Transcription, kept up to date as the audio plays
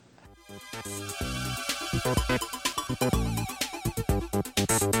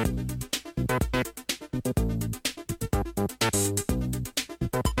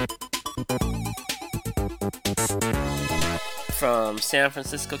From San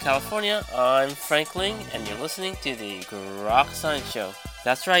Francisco, California, I'm Frank Ling, and you're listening to the Grok Science Show.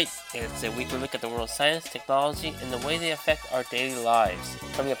 That's right, it's a weekly look at the world of science, technology, and the way they affect our daily lives.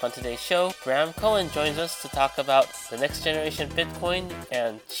 Coming up on today's show, Graham Cohen joins us to talk about the next generation Bitcoin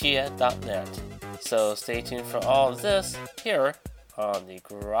and Chia.net. So stay tuned for all of this here on the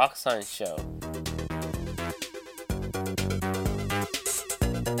Grok Science Show.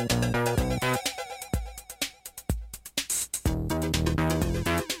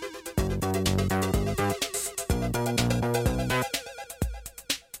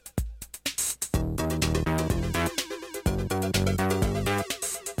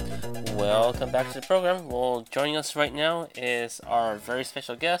 Welcome back to the program. Well, joining us right now is our very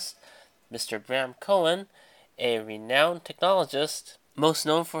special guest, Mr. Graham Cohen, a renowned technologist, most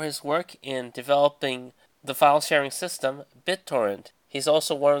known for his work in developing the file sharing system BitTorrent. He's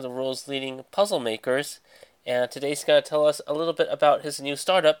also one of the world's leading puzzle makers, and today he's going to tell us a little bit about his new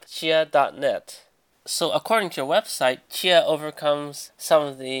startup, Chia.net. So according to your website, Chia overcomes some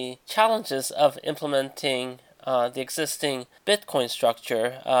of the challenges of implementing the existing Bitcoin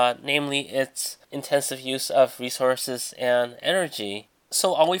structure, namely its intensive use of resources and energy.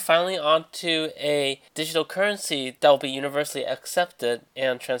 So are we finally onto a digital currency that will be universally accepted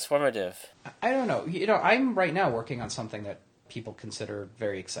and transformative? I don't know. I'm right now working on something that people consider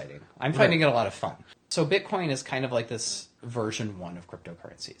very exciting. I'm finding it a lot of fun. So Bitcoin is kind of like this version 1 of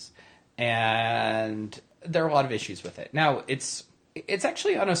cryptocurrencies. And there are a lot of issues with it. Now, it's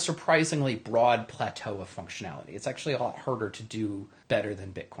actually on a surprisingly broad plateau of functionality. It's actually a lot harder to do better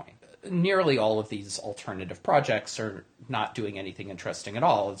than Bitcoin. Nearly all of these alternative projects are not doing anything interesting at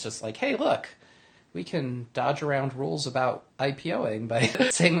all. It's just like, hey, look, we can dodge around rules about IPOing by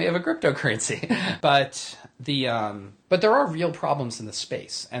saying we have a cryptocurrency. But there are real problems in the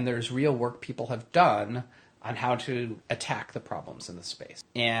space, and there's real work people have done on how to attack the problems in the space.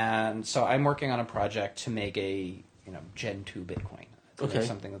 And so I'm working on a project to make a Gen 2 Bitcoin. Okay.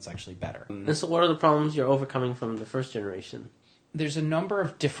 Something that's actually better. And so what are the problems you're overcoming from the first generation? There's a number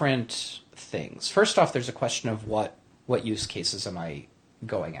of different things. First off, there's a question of what use cases am I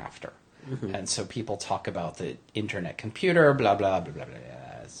going after? Mm-hmm. And so people talk about the internet computer, blah, blah, blah, blah,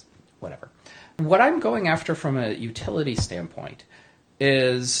 blah, whatever. What I'm going after from a utility standpoint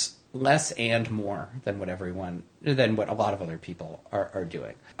is less and more than what a lot of other people are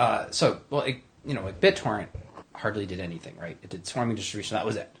doing. Like BitTorrent hardly did anything, right? It did swarming distribution, that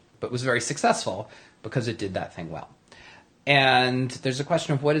was it. But it was very successful because it did that thing well. And there's a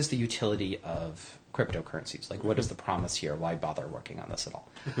question of what is the utility of cryptocurrencies? Like, what is the promise here? Why bother working on this at all?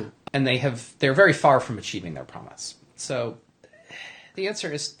 Mm-hmm. And they're very far from achieving their promise. So the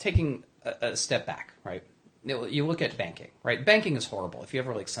answer is taking a step back, right? You look at banking, right? Banking is horrible. If you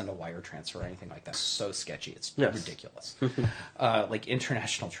ever send a wire transfer or anything like that, it's so sketchy. It's ridiculous. Like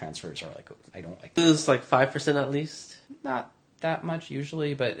international transfers are I don't like that. It's like 5% at least? Not that much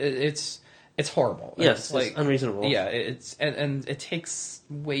usually, but it's horrible. Yes, it's unreasonable. Yeah, and it takes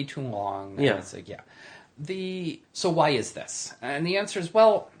way too long. Yeah. It's So why is this? And the answer is,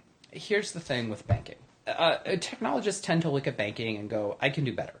 well, here's the thing with banking. Technologists tend to look at banking and go, I can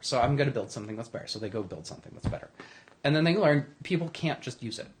do better, so I'm going to build something that's better. So they go build something that's better. And then they learn people can't just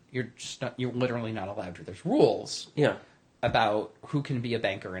use it. You're literally not allowed to. There's rules about who can be a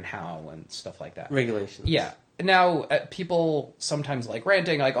banker and how and stuff like that. Regulations. Yeah. Now, people sometimes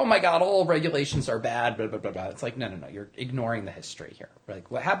ranting, like, oh my God, all regulations are bad, blah, blah, blah, blah. It's like, no, you're ignoring the history here.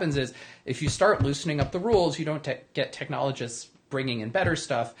 What happens is, if you start loosening up the rules, you don't get technologists bringing in better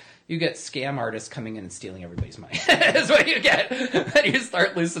stuff, you get scam artists coming in and stealing everybody's money. That's what you get. And you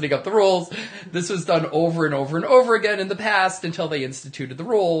start loosening up the rules. This was done over and over and over again in the past until they instituted the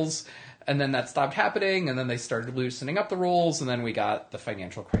rules. And then that stopped happening, and then they started loosening up the rules, and then we got the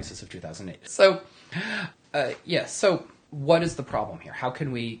financial crisis of 2008. So, so what is the problem here? How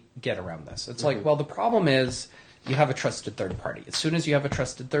can we get around this? It's the problem is you have a trusted third party. As soon as you have a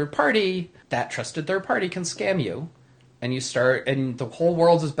trusted third party, that trusted third party can scam you. And and the whole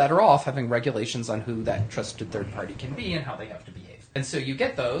world is better off having regulations on who that trusted third party can be and how they have to behave. And so you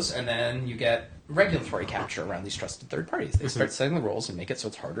get those, and then you get regulatory capture around these trusted third parties. They start setting the rules and make it so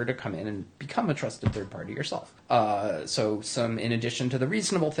it's harder to come in and become a trusted third party yourself. So in addition to the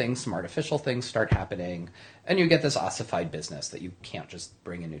reasonable things, some artificial things start happening, and you get this ossified business that you can't just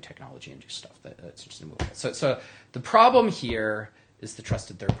bring in new technology and do stuff that's just immovable. So the problem here is the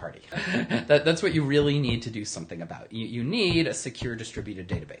trusted third party. That's what you really need to do something about. You need a secure distributed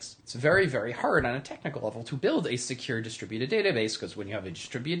database. It's very, very hard on a technical level to build a secure distributed database, because when you have a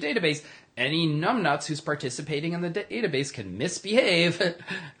distributed database, any numbnuts who's participating in the database can misbehave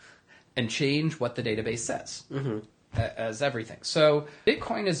and change what the database says. As everything. So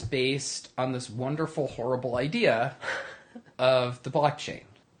Bitcoin is based on this wonderful, horrible idea of the blockchain.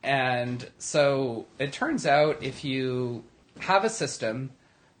 And so it turns out if you have a system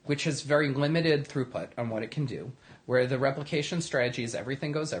which has very limited throughput on what it can do, where the replication strategy is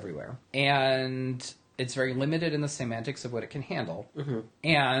everything goes everywhere, and it's very limited in the semantics of what it can handle,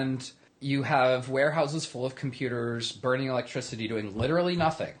 and you have warehouses full of computers burning electricity doing literally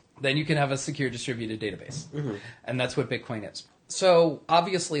nothing, then you can have a secure distributed database. And that's what Bitcoin is. So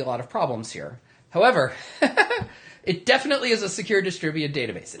obviously a lot of problems here. However, it definitely is a secure distributed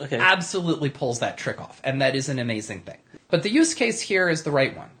database. It absolutely pulls that trick off, and that is an amazing thing. But the use case here is the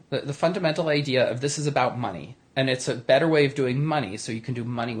right one. The fundamental idea of this is about money, and it's a better way of doing money, so you can do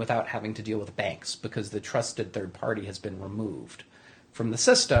money without having to deal with banks, because the trusted third party has been removed from the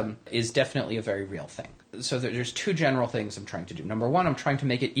system, is definitely a very real thing. So there's two general things I'm trying to do. Number one, I'm trying to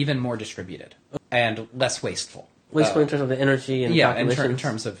make it even more distributed and less wasteful. Wasteful in terms of the energy and calculations? In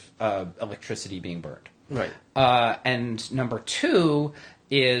terms of electricity being burned. Right. And number two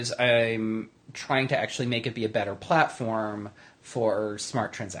is I'm trying to actually make it be a better platform for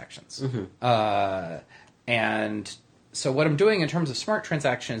smart transactions. And so what I'm doing in terms of smart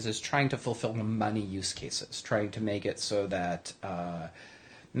transactions is trying to fulfill the money use cases, trying to make it so that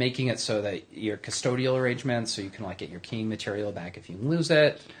making it so that your custodial arrangements, so you can like get your keying material back if you lose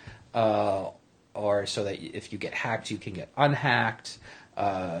it, or so that if you get hacked, you can get unhacked.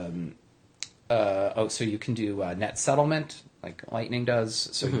 So you can do net settlement, like Lightning does,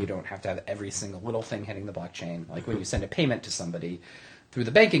 so you don't have to have every single little thing hitting the blockchain. Like when you send a payment to somebody through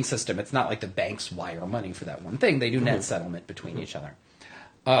the banking system, it's not like the banks wire money for that one thing. They do net settlement between each other.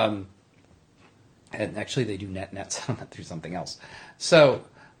 And actually they do net settlement through something else. So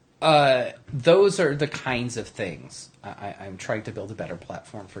those are the kinds of things I'm trying to build a better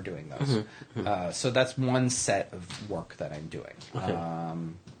platform for doing those. So that's one set of work that I'm doing.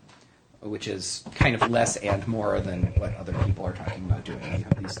 Which is kind of less and more than what other people are talking about doing. You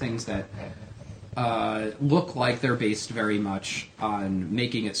have these things that look like they're based very much on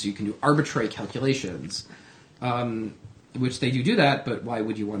making it so you can do arbitrary calculations, which they do that, but why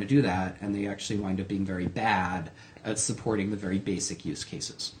would you want to do that? And they actually wind up being very bad at supporting the very basic use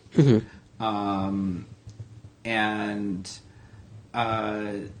cases. That's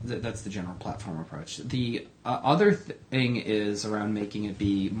the general platform approach. The other thing is around making it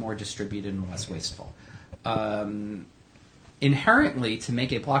be more distributed and less wasteful. Inherently, to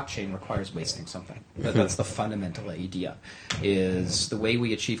make a blockchain requires wasting something. That's the fundamental idea. Is the way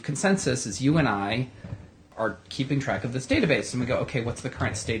we achieve consensus is you and I are keeping track of this database, and we go, okay, what's the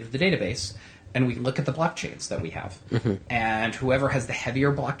current state of the database? And we look at the blockchains that we have. And whoever has the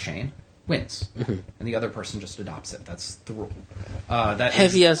heavier blockchain wins, and the other person just adopts it. That's the rule.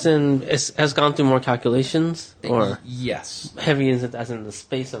 Heavy as in has gone through more calculations, or yes, heavy as in the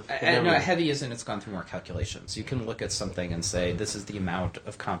space of. No, heavy as in it's gone through more calculations. You can look at something and say this is the amount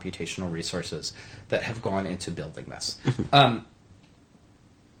of computational resources that have gone into building this.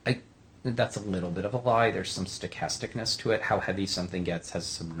 That's a little bit of a lie. There's some stochasticness to it. How heavy something gets has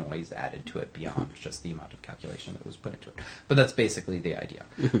some noise added to it beyond just the amount of calculation that was put into it. But that's basically the idea.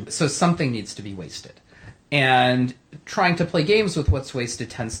 So something needs to be wasted. And trying to play games with what's wasted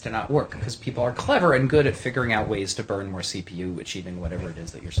tends to not work, because people are clever and good at figuring out ways to burn more CPU, achieving whatever it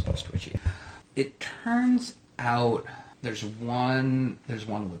is that you're supposed to achieve. It turns out there's one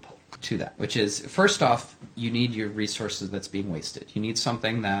loophole to that, which is, first off, you need your resources that's being wasted. You need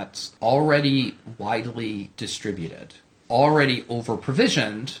something that's already widely distributed, already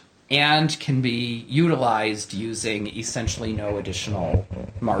over-provisioned, and can be utilized using essentially no additional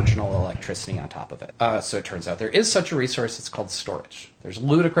marginal electricity on top of it. So it turns out there is such a resource. It's called storage. There's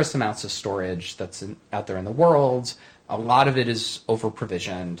ludicrous amounts of storage that's out there in the world. A lot of it is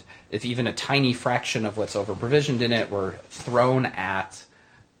over-provisioned. If even a tiny fraction of what's over-provisioned in it were thrown at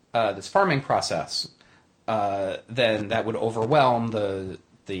this farming process, then that would overwhelm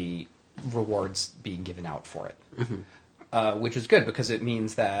the rewards being given out for it. Which is good, because it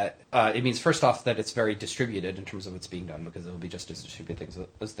means that first off that it's very distributed in terms of what's being done, because it will be just as distributed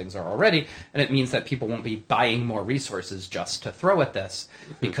as things are already, and it means that people won't be buying more resources just to throw at this,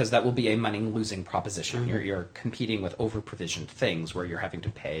 because that will be a money-losing proposition. You're competing with over-provisioned things where you're having to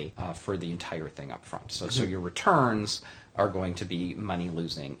pay for the entire thing up front. So your returns are going to be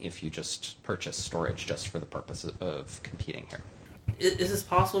money-losing if you just purchase storage just for the purpose of competing here. is this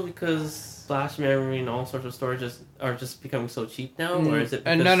possible because flash memory and all sorts of storages are just becoming so cheap now, or is it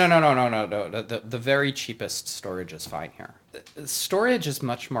because... No. The very cheapest storage is fine here. Storage is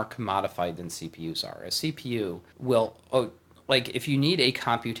much more commodified than CPUs are. A CPU will, like if you need a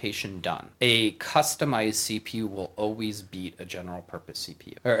computation done, a customized CPU will always beat a general purpose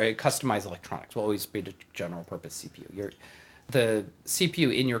CPU, or a customized electronics will always beat a general purpose CPU. The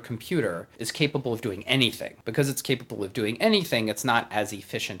CPU in your computer is capable of doing anything. Because it's capable of doing anything, it's not as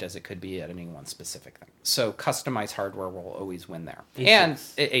efficient as it could be at any one specific thing. So customized hardware will always win there. ASICs. And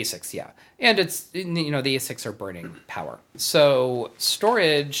ASICs, yeah. And it's, the ASICs are burning power. So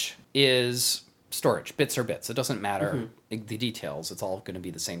storage is storage. Bits are bits. It doesn't matter the details. It's all going to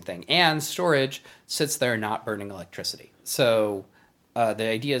be the same thing. And storage sits there not burning electricity. So the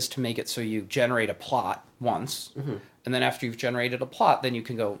idea is to make it so you generate a plot once, and then after you've generated a plot, then you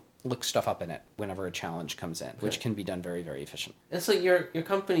can go look stuff up in it whenever a challenge comes in, which can be done very, very efficiently. And so your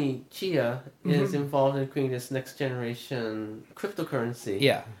company, Chia, is involved in creating this next generation cryptocurrency.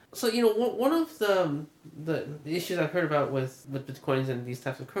 Yeah. So, one of the issues I've heard about with Bitcoins and these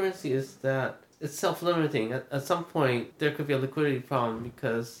types of currency is that it's self-limiting. At some point, there could be a liquidity problem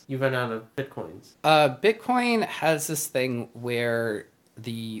because you run out of Bitcoins. Bitcoin has this thing where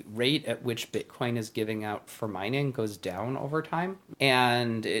the rate at which Bitcoin is giving out for mining goes down over time.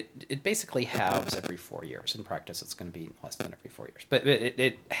 And it basically halves every 4 years. In practice, it's going to be less than every 4 years. But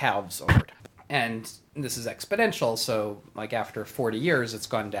it halves over time. And this is exponential, so like after 40 years, it's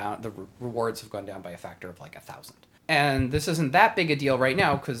gone down. The rewards have gone down by a factor of like 1,000. And this isn't that big a deal right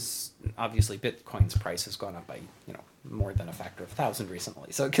now because obviously Bitcoin's price has gone up by, more than a factor of 1,000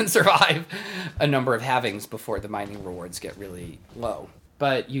 recently. So it can survive a number of halvings before the mining rewards get really low.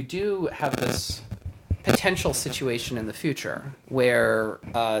 But you do have this potential situation in the future where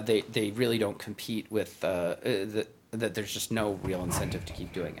they really don't compete with that there's just no real incentive to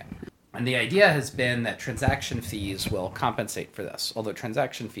keep doing it. And the idea has been that transaction fees will compensate for this, although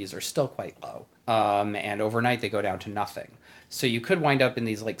transaction fees are still quite low. And overnight they go down to nothing. So you could wind up in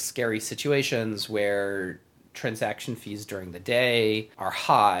these like scary situations where transaction fees during the day are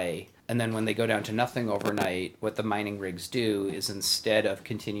high, and then when they go down to nothing overnight, what the mining rigs do is instead of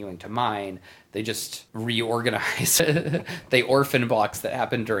continuing to mine, they just reorganize. They orphan blocks that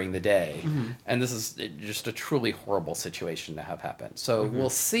happen during the day. And this is just a truly horrible situation to have happen. So we'll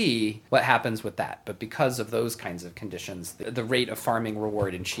see what happens with that. But because of those kinds of conditions, the rate of farming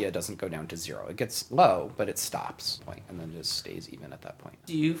reward in Chia doesn't go down to zero. It gets low, but it stops, and then just stays even at that point.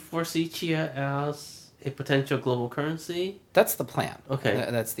 Do you foresee Chia as a potential global currency? That's the plan. Okay.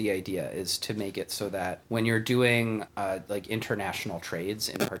 That's the idea, is to make it so that when you're doing like international trades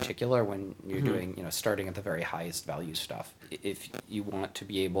in particular, when you're doing, starting at the very highest value stuff, if you want to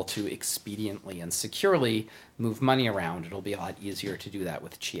be able to expediently and securely move money around, it'll be a lot easier to do that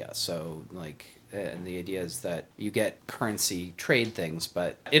with Chia. So and the idea is that you get currency trade things,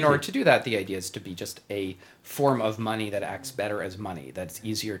 but in order to do that, the idea is to be just a form of money that acts better as money, that's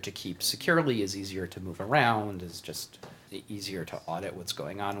easier to keep securely, is easier to move around, is just easier to audit what's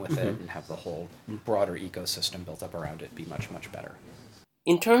going on with it, and have the whole broader ecosystem built up around it be much, much better.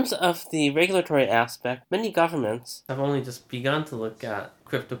 In terms of the regulatory aspect, many governments have only just begun to look at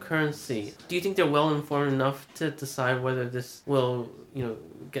cryptocurrency. Do you think they're well informed enough to decide whether this will,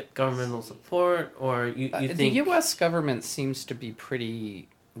 get governmental support, or you think... The U.S. government seems to be pretty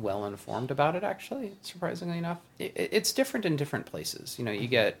well informed about it, actually, surprisingly enough. It's different in different places.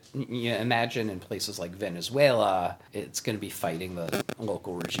 You imagine in places like Venezuela, it's going to be fighting the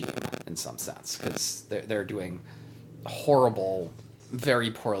local regime in some sense, because they're doing horrible,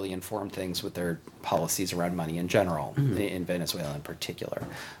 very poorly informed things with their policies around money in general, in Venezuela in particular.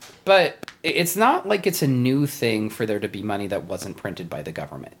 But it's not like it's a new thing for there to be money that wasn't printed by the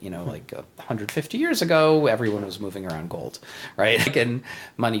government. Like 150 years ago, everyone was moving around gold, right? And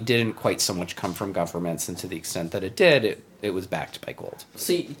money didn't quite so much come from governments, and to the extent that it did, it was backed by gold.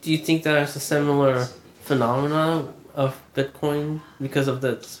 So do you think there's a similar phenomena of Bitcoin because of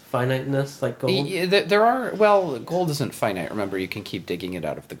its finiteness, like gold? There are, gold isn't finite. Remember, you can keep digging it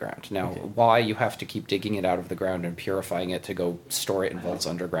out of the ground. Now, why you have to keep digging it out of the ground and purifying it to go store it in vaults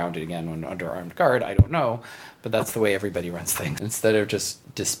underground again when under armed guard, I don't know. But that's the way everybody runs things, instead of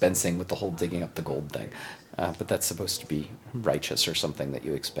just dispensing with the whole digging up the gold thing. But that's supposed to be righteous or something, that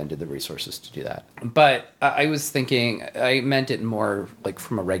you expended the resources to do that. But I was thinking, I meant it more like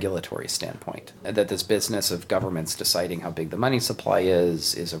from a regulatory standpoint, that this business of governments deciding how big the money supply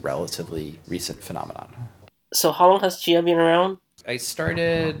is a relatively recent phenomenon. So how long has Chia been around? I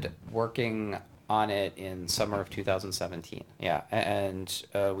started working on it in summer of 2017. Yeah, and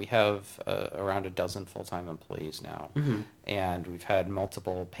we have around a dozen full-time employees now, and we've had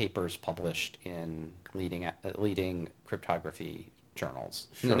multiple papers published in leading cryptography journals,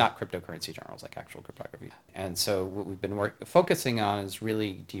 not cryptocurrency journals, like actual cryptography. And so what we've been focusing on is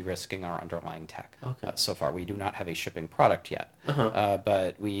really de-risking our underlying tech. So far, we do not have a shipping product yet,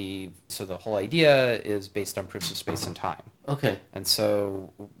 but so the whole idea is based on proofs of space and time. And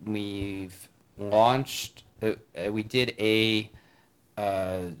so we've launched, we did a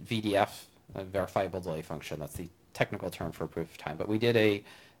VDF, a verifiable delay function. That's the technical term for proof of time, but we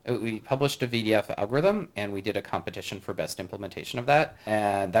published a VDF algorithm, and we did a competition for best implementation of that,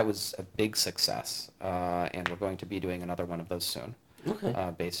 and that was a big success. And we're going to be doing another one of those soon,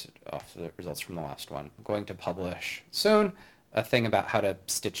 based off the results from the last one. I'm going to publish soon a thing about how to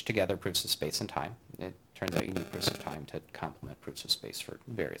stitch together proofs of space and time. It turns out you need proofs of time to complement proofs of space for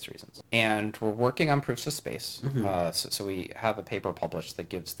various reasons. And we're working on proofs of space. So we have a paper published that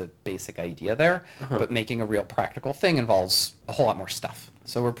gives the basic idea there, but making a real practical thing involves a whole lot more stuff.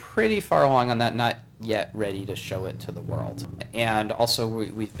 So we're pretty far along on that, not yet ready to show it to the world. And also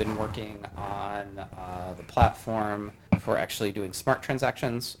we've been working on the platform for actually doing smart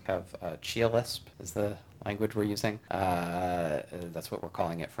transactions. We have Chia-Lisp is the language we're using. That's what we're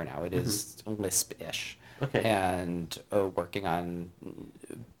calling it for now. It is Lisp-ish. And working on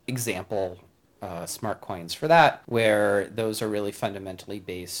example smart coins for that, where those are really fundamentally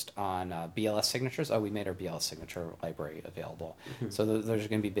based on BLS signatures. We made our BLS signature library available. So those are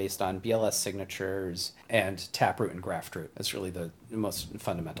going to be based on BLS signatures and Taproot and Graftroot. That's really the most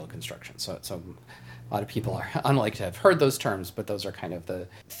fundamental construction. So a lot of people are unlikely to have heard those terms, but those are kind of the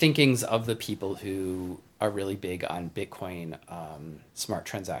thinkings of the people who are really big on Bitcoin smart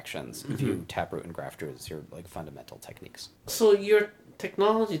transactions. View Taproot and Graftroot as your fundamental techniques. So your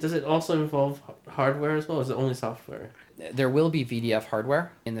technology, does it also involve hardware as well, or is it only software? There will be VDF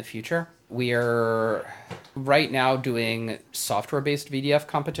hardware in the future. We are right now doing software-based VDF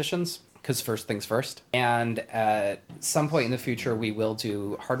competitions, because first things first. And at some point in the future, we will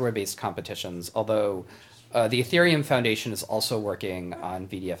do hardware-based competitions, although the Ethereum Foundation is also working on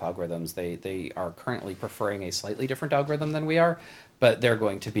VDF algorithms. They are currently preferring a slightly different algorithm than we are, but they're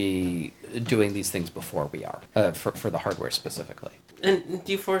going to be doing these things before we are, for the hardware specifically. And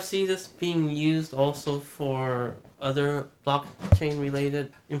do you foresee this being used also for other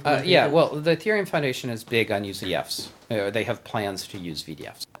blockchain-related implementations? Yeah, well, the Ethereum Foundation is big on using VDFs. They have plans to use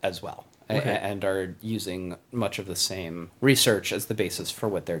VDFs as well. And are using much of the same research as the basis for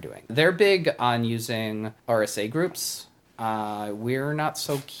what they're doing. They're big on using RSA groups. We're not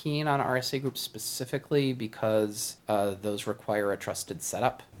so keen on RSA groups specifically because those require a trusted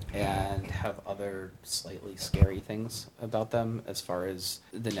setup and have other slightly scary things about them as far as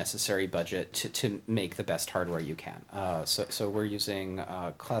the necessary budget to make the best hardware you can. So we're using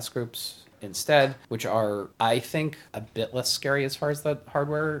class groups instead, which are, I think, a bit less scary as far as the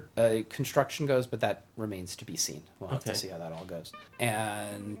hardware construction goes, but that remains to be seen. We'll have to see how that all goes.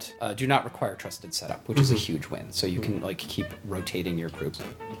 And do not require trusted setup, which is a huge win. So you can keep rotating your groups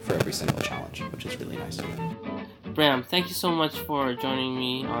for every single challenge, which is really nice. Bram, thank you so much for joining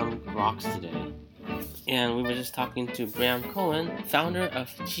me on Rocks today. And we were just talking to Bram Cohen, founder of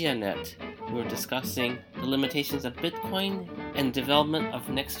ChiaNet. We were discussing the limitations of Bitcoin and development of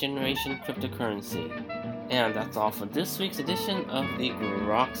next-generation cryptocurrency. And that's all for this week's edition of the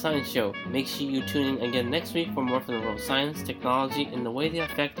Grok Science Show. Make sure you tune in again next week for more from the world of science, technology, and the way they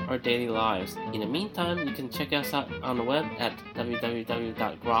affect our daily lives. In the meantime, you can check us out on the web at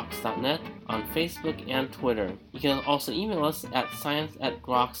www.groks.net, on Facebook and Twitter. You can also email us at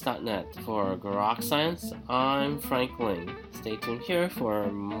science@groks.net. For Grok Science, I'm Frank Ling. Stay tuned here for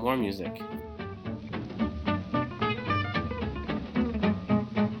more music.